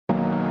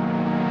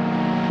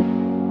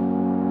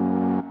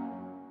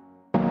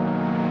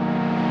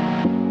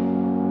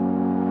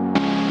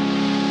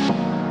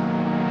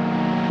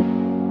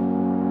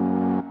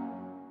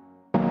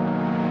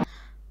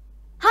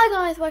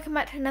Guys, welcome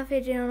back to another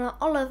video on our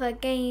Oliver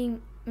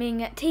Gaming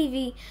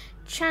TV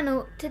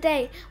channel.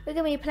 Today we're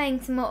going to be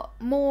playing some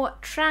more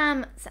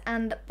trams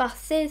and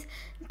buses.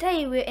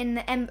 Today we're in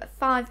the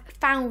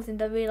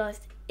M5000. I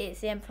realised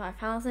it's the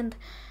M5000.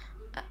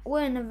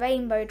 We're in a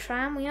rainbow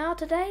tram. We are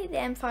today, the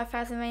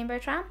M5000 rainbow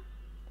tram.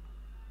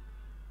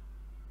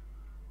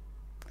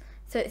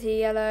 So it's a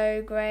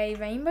yellow, grey,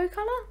 rainbow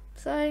colour.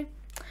 So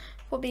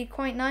will be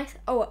quite nice.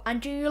 Oh,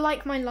 and do you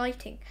like my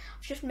lighting?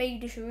 I've just made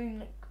this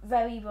room look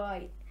very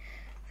bright.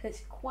 So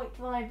it's quite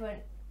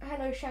vibrant.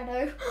 Hello,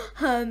 Shadow.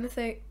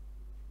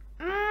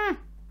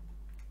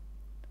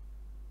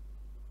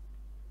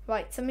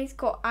 Right, somebody's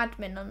got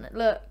admin on it.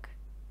 Look.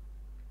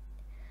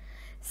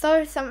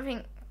 So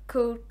something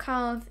called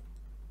Cars,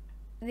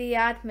 the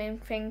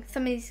admin thing.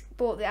 Somebody's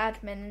bought the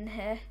admin in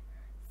here.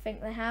 I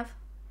think they have.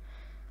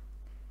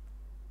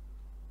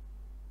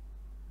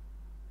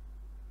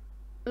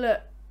 Look.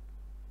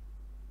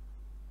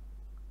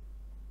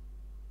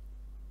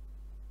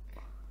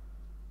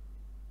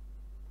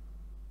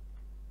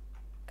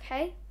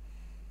 Okay.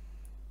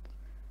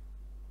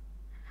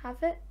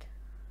 Have it.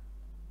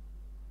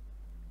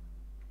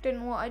 Don't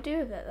know what I do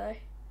with it though.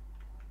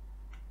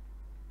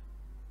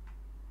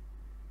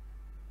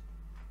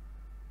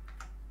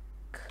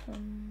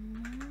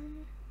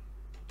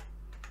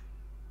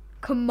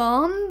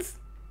 Commands?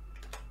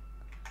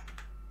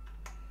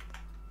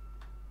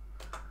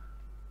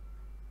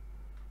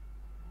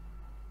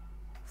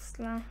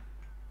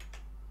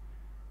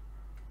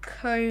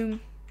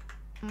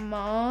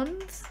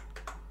 Commands?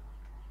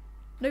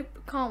 Nope,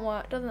 can't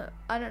work, doesn't it?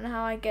 I don't know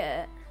how I get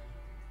it.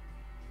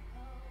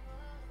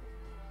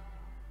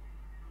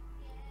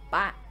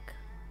 Back.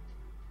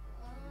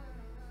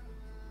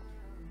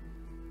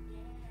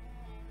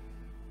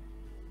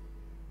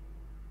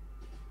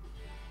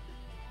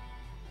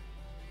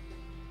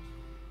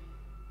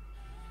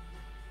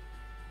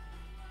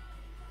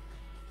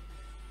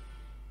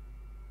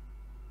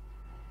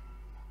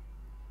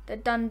 The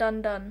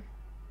done.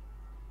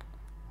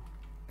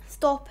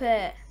 Stop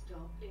it.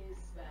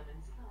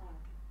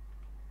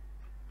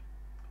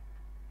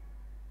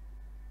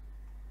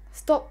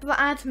 Stop the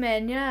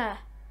admin, yeah.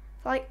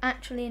 It's like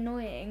actually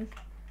annoying.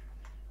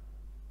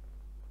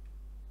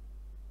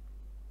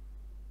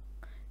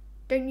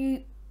 Don't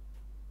you...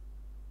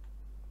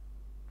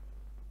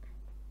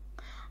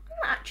 I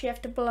actually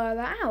have to blur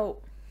that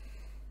out.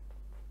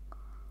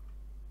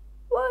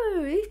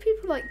 Whoa, these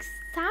people are like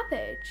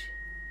savage.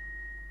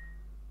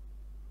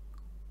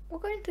 We're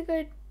going to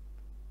go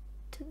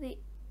to the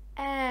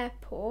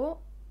airport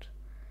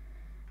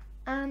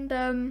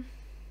and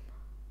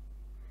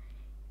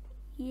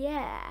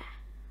yeah.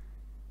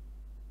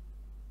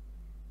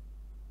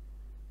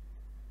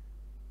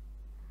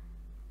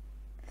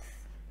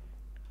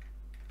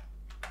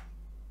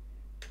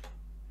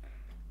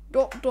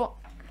 Dot.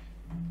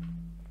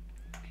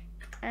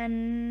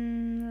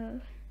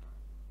 And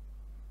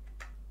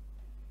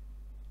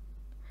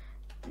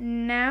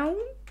now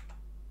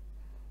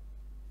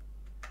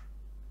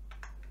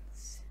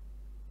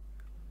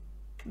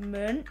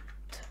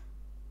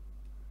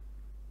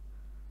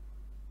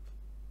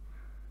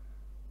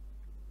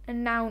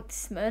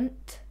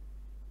announcement.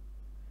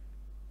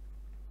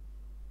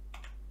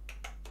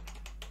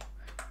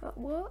 That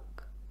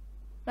work?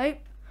 Nope.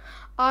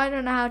 I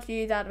don't know how to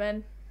use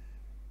admin.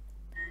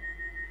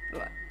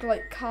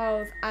 Like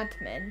Carl's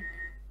admin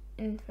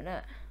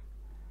infinite.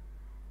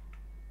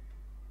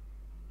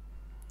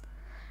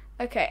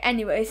 Okay,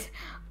 anyways,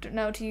 I don't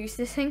know how to use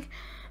this thing.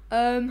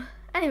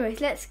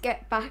 Anyways, let's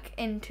get back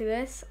into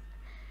this.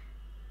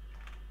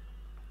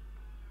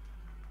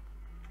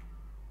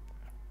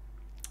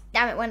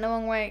 Damn, it went the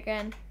wrong way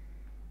again.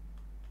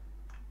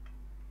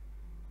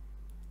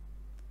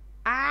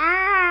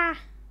 Ah!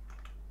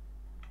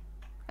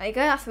 There you go,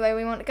 that's the way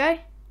we want to go.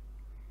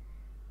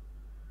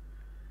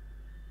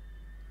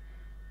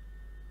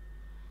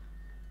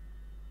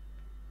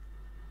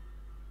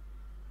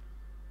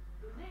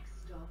 The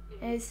next stop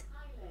is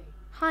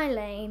High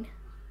Lane.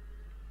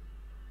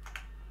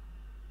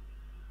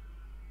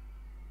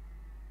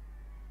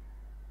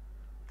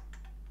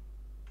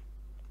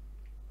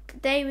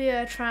 Today we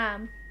are a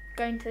tram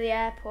going to the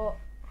airport.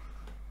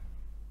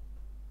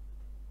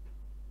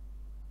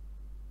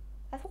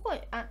 That's what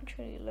it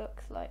actually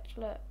looks like.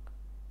 Look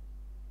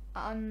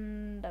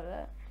under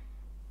it.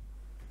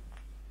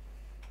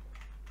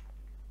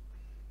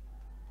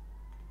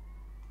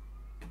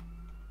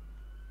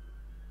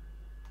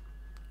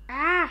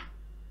 Ah!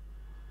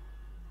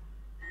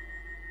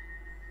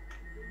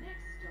 The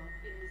next stop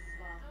is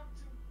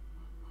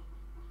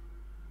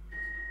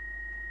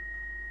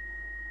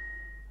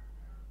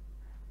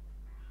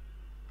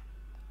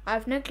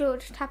I've no clue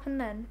what just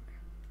happened then.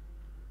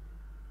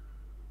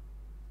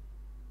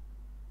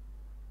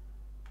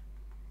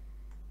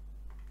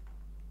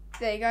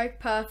 There you go,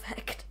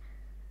 perfect.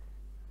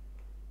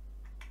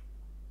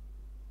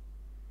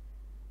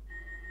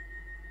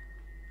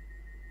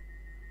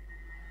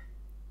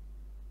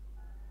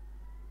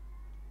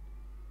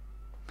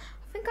 I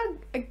think I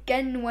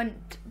again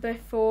went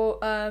before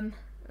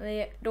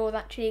the door's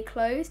actually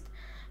closed,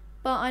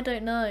 but I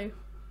don't know.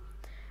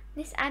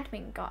 This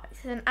admin guy,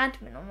 there's an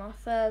admin on our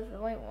server,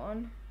 wait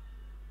one.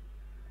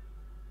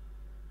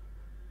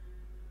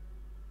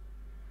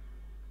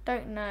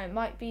 Don't know, it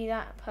might be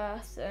that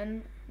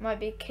person, might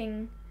be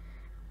King,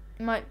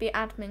 might be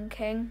admin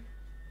King.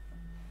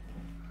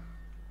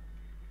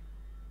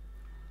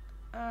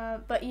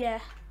 But yeah.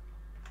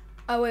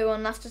 Oh wait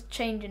one, that's just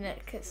changing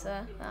it because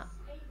that.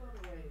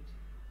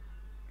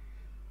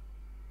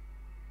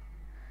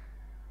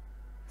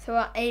 So we're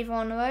at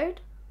Avon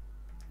Road.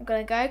 I'm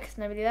gonna go because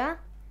nobody there.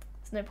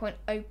 There's no point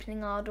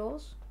opening our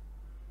doors.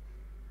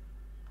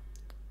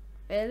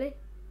 Really?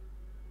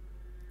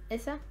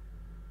 Is there?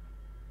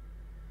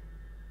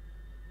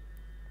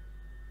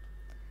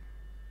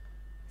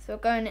 So we're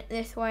going it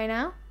this way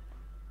now.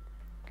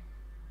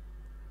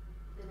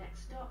 The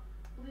next stop,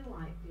 Blue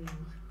Light Field.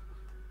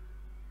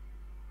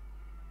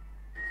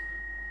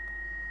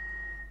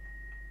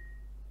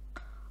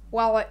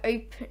 Wow,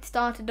 I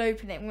started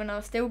opening when I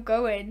was still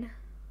going.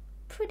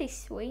 Pretty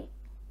sweet.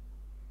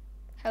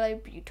 Hello,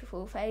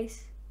 beautiful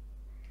face.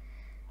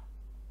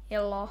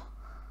 Hello.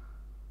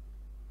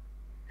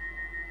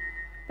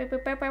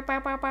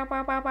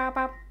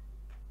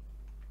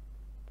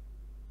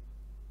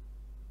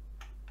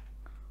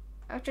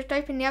 I've just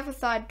opened the other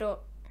side door.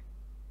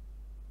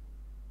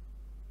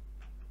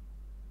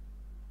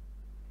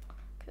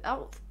 That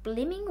looks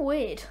blimmin'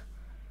 weird.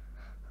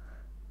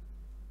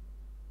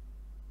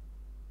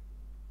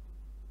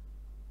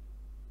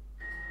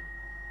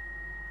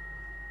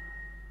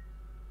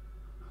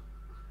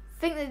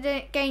 I think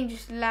the game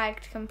just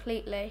lagged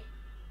completely.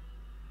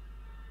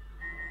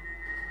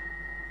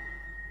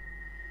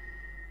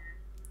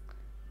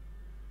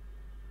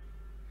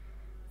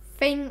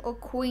 Thing or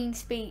Queen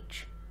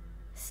speech?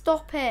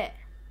 Stop it.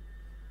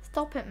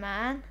 Stop it,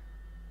 man.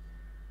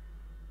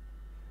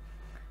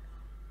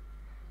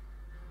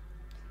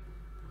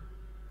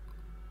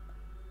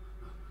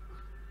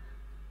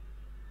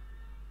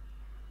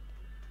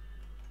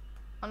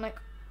 I'm like,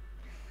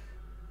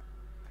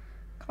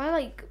 can I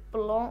like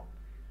block?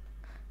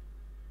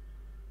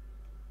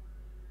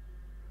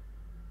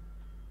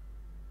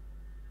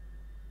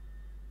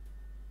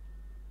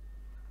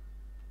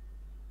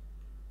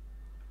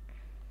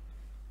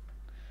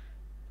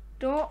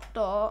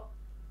 Dot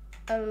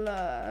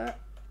alert.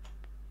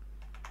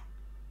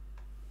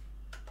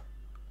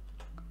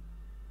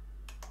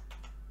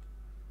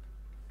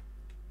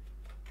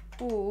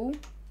 All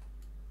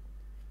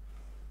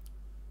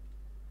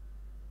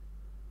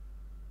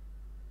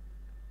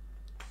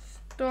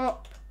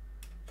stop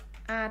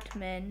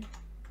admin.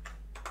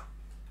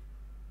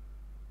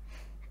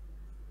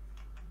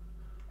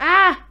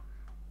 Ah!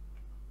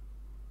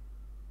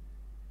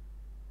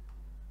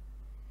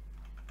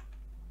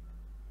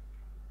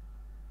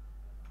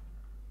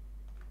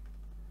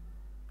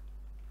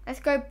 Let's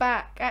go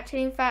back.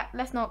 Actually, in fact,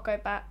 let's not go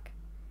back.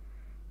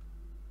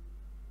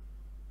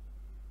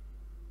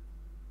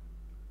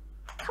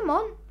 Come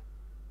on.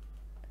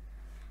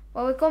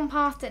 Well, we've gone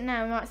past it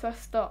now. We might as well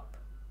stop.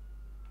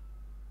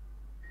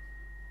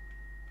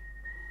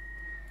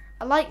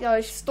 I like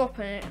those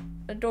stopping it.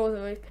 The doors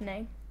are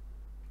opening.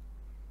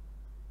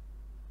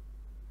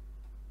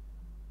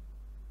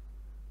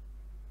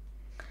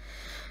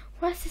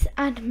 Where's this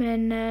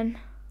admin then?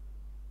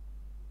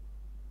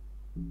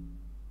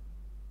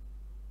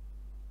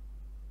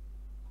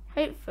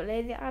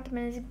 Hopefully the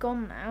admin is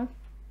gone now.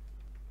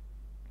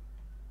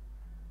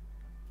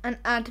 An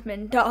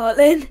admin,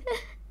 darling.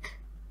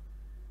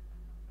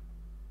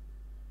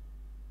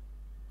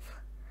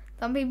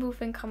 Some people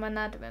think I'm an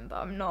admin, but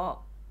I'm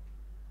not.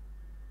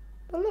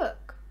 But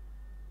look,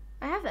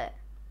 I have it.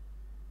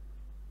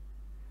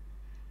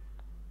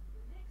 The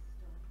next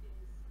stop is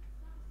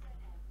Somerset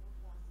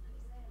Airport Bus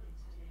and Rail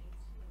Exchange.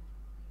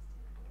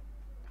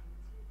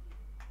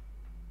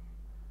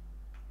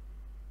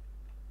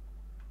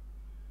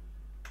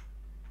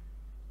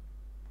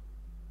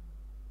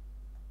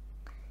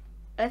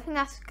 I think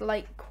that's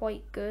like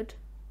quite good.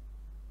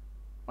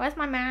 Where's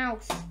my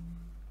mouse?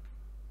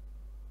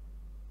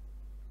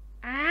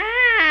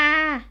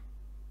 Ah!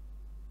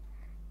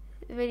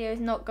 The video is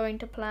not going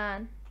to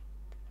plan.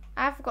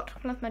 I forgot to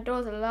close my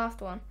doors at the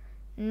last one.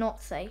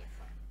 Not safe.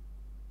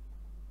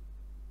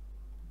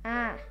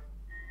 Ah.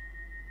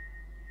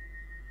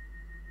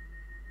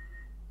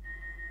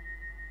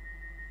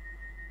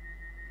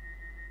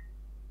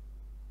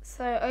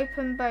 So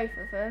open both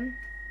of them.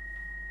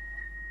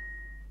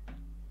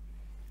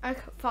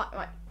 Okay, fine,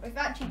 right. We've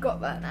actually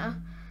got that now.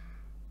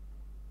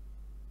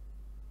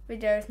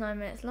 Video is 9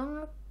 minutes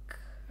long.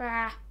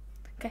 Ah.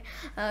 Okay,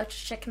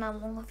 just checking how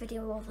long the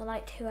video was. I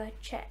like to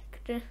check,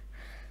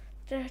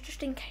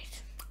 just in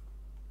case.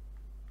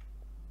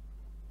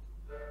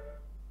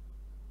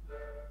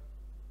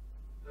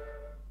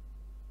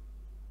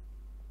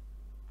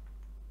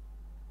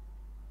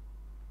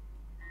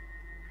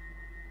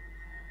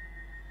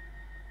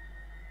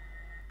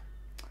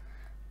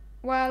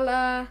 Well,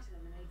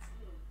 Terminates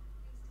here.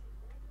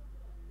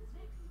 The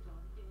next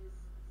stop is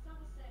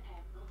Somerset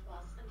Airport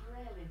Bus and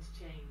Rail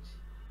Exchange.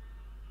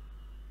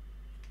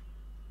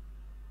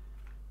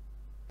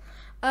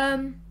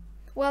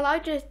 Well, I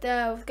just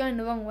was going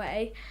the wrong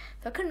way,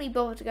 so I couldn't be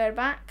bothered to go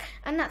back,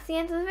 and that's the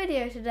end of the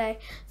video today.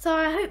 So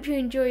I hope you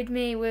enjoyed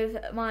me with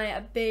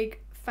my big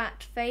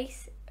fat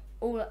face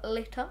all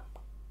lit up.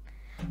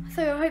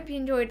 So I hope you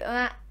enjoyed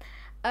that.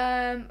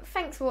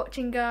 Thanks for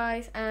watching,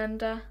 guys,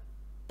 and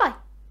bye.